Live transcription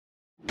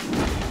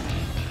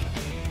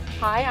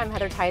Hi, I'm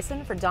Heather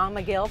Tyson for Don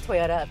McGill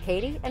Toyota of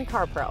Katy and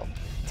CarPro.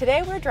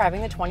 Today we're driving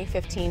the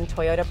 2015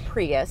 Toyota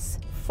Prius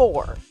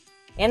 4.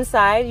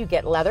 Inside you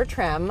get leather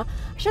trim. I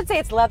should say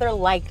it's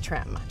leather-like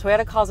trim.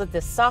 Toyota calls it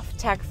this soft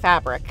tech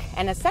fabric,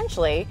 and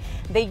essentially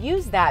they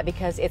use that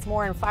because it's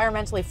more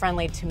environmentally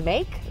friendly to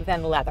make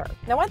than leather.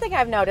 Now, one thing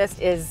I've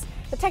noticed is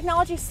the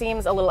technology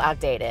seems a little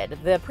outdated.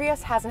 The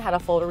Prius hasn't had a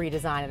full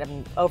redesign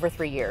in over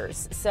 3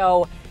 years,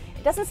 so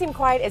it doesn't seem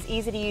quite as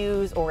easy to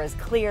use or as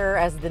clear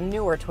as the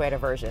newer Toyota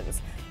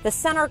versions. The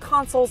center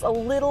console's a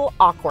little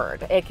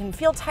awkward. It can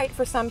feel tight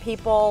for some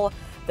people.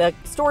 The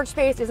storage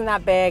space isn't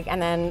that big,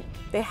 and then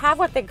they have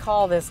what they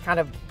call this kind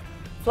of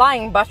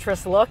flying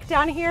buttress look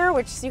down here,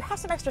 which you have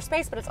some extra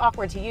space, but it's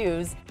awkward to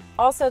use.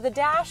 Also, the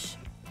dash,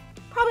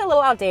 probably a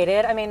little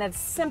outdated. I mean, it's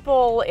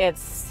simple,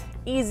 it's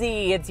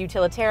easy, it's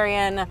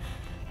utilitarian.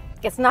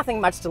 It's nothing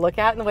much to look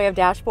at in the way of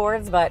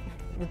dashboards, but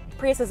the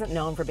Prius isn't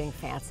known for being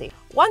fancy.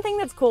 One thing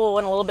that's cool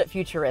and a little bit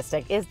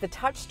futuristic is the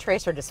touch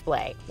tracer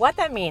display. What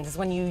that means is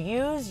when you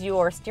use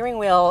your steering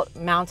wheel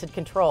mounted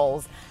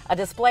controls, a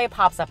display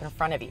pops up in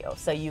front of you.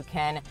 So you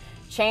can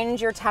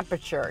change your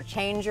temperature,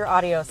 change your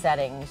audio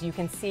settings, you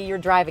can see your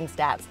driving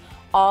stats,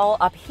 all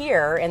up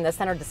here in the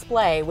center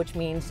display, which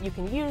means you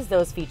can use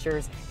those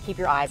features, keep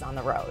your eyes on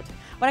the road.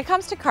 When it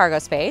comes to cargo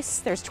space,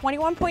 there's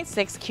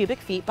 21.6 cubic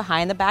feet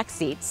behind the back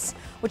seats,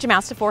 which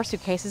amounts to 4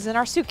 suitcases in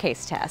our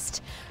suitcase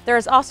test. There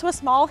is also a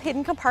small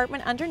hidden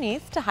compartment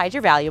underneath to hide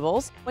your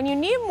valuables. When you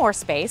need more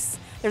space,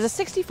 there's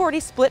a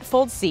 60-40 split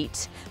fold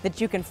seat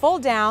that you can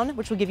fold down,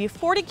 which will give you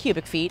 40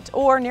 cubic feet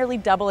or nearly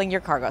doubling your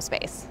cargo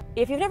space.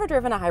 If you've never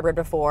driven a hybrid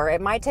before,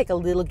 it might take a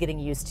little getting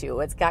used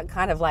to. It's got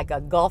kind of like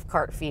a golf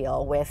cart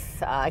feel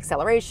with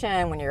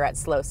acceleration when you're at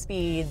slow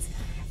speeds.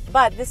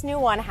 But this new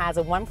one has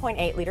a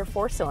 1.8 liter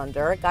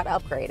 4-cylinder. It got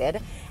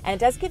upgraded, and it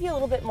does give you a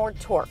little bit more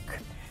torque.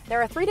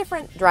 There are 3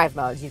 different drive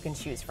modes you can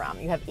choose from.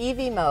 You have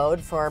EV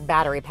mode for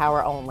battery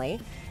power only.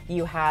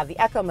 You have the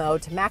Eco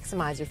mode to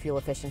maximize your fuel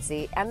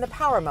efficiency, and the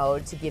Power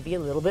mode to give you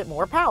a little bit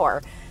more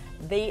power.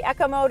 The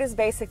Eco mode is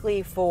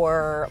basically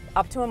for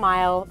up to a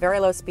mile,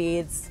 very low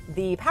speeds.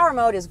 The Power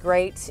mode is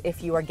great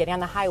if you are getting on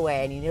the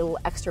highway and you need a little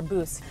extra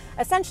boost.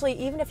 Essentially,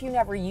 even if you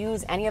never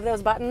use any of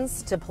those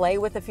buttons to play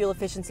with the fuel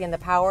efficiency and the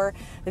power,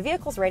 the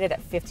vehicle's rated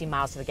at 50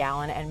 miles to the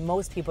gallon, and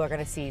most people are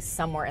going to see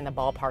somewhere in the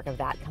ballpark of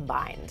that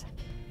combined.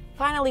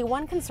 Finally,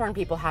 one concern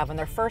people have when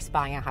they're first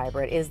buying a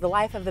hybrid is the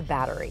life of the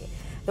battery.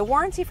 The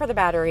warranty for the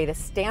battery, the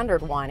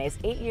standard one, is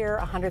 8-year,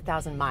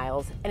 100,000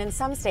 miles, and in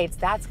some states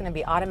that's going to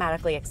be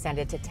automatically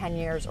extended to 10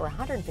 years or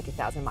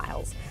 150,000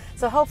 miles.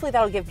 So hopefully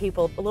that'll give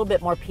people a little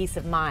bit more peace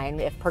of mind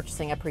if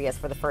purchasing a Prius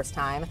for the first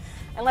time.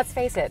 And let's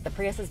face it, the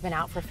Prius has been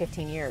out for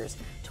 15 years.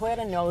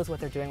 Toyota knows what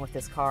they're doing with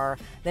this car.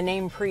 The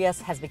name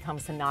Prius has become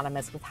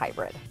synonymous with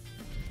hybrid.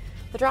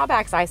 The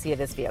drawbacks I see of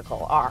this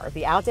vehicle are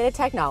the outdated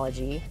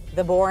technology,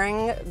 the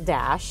boring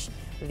dash,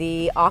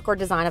 the awkward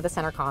design of the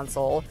center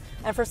console,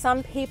 and for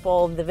some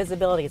people, the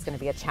visibility is going to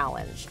be a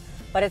challenge.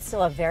 But it's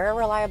still a very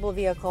reliable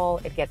vehicle.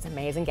 It gets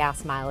amazing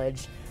gas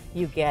mileage.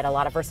 You get a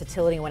lot of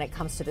versatility when it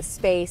comes to the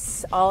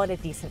space, all at a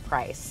decent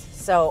price.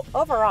 So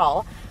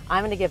overall,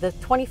 I'm going to give the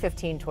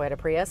 2015 Toyota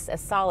Prius a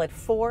solid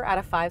 4 out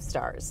of 5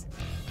 stars.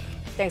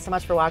 Thanks so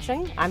much for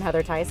watching. I'm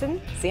Heather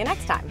Tyson. See you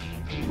next time.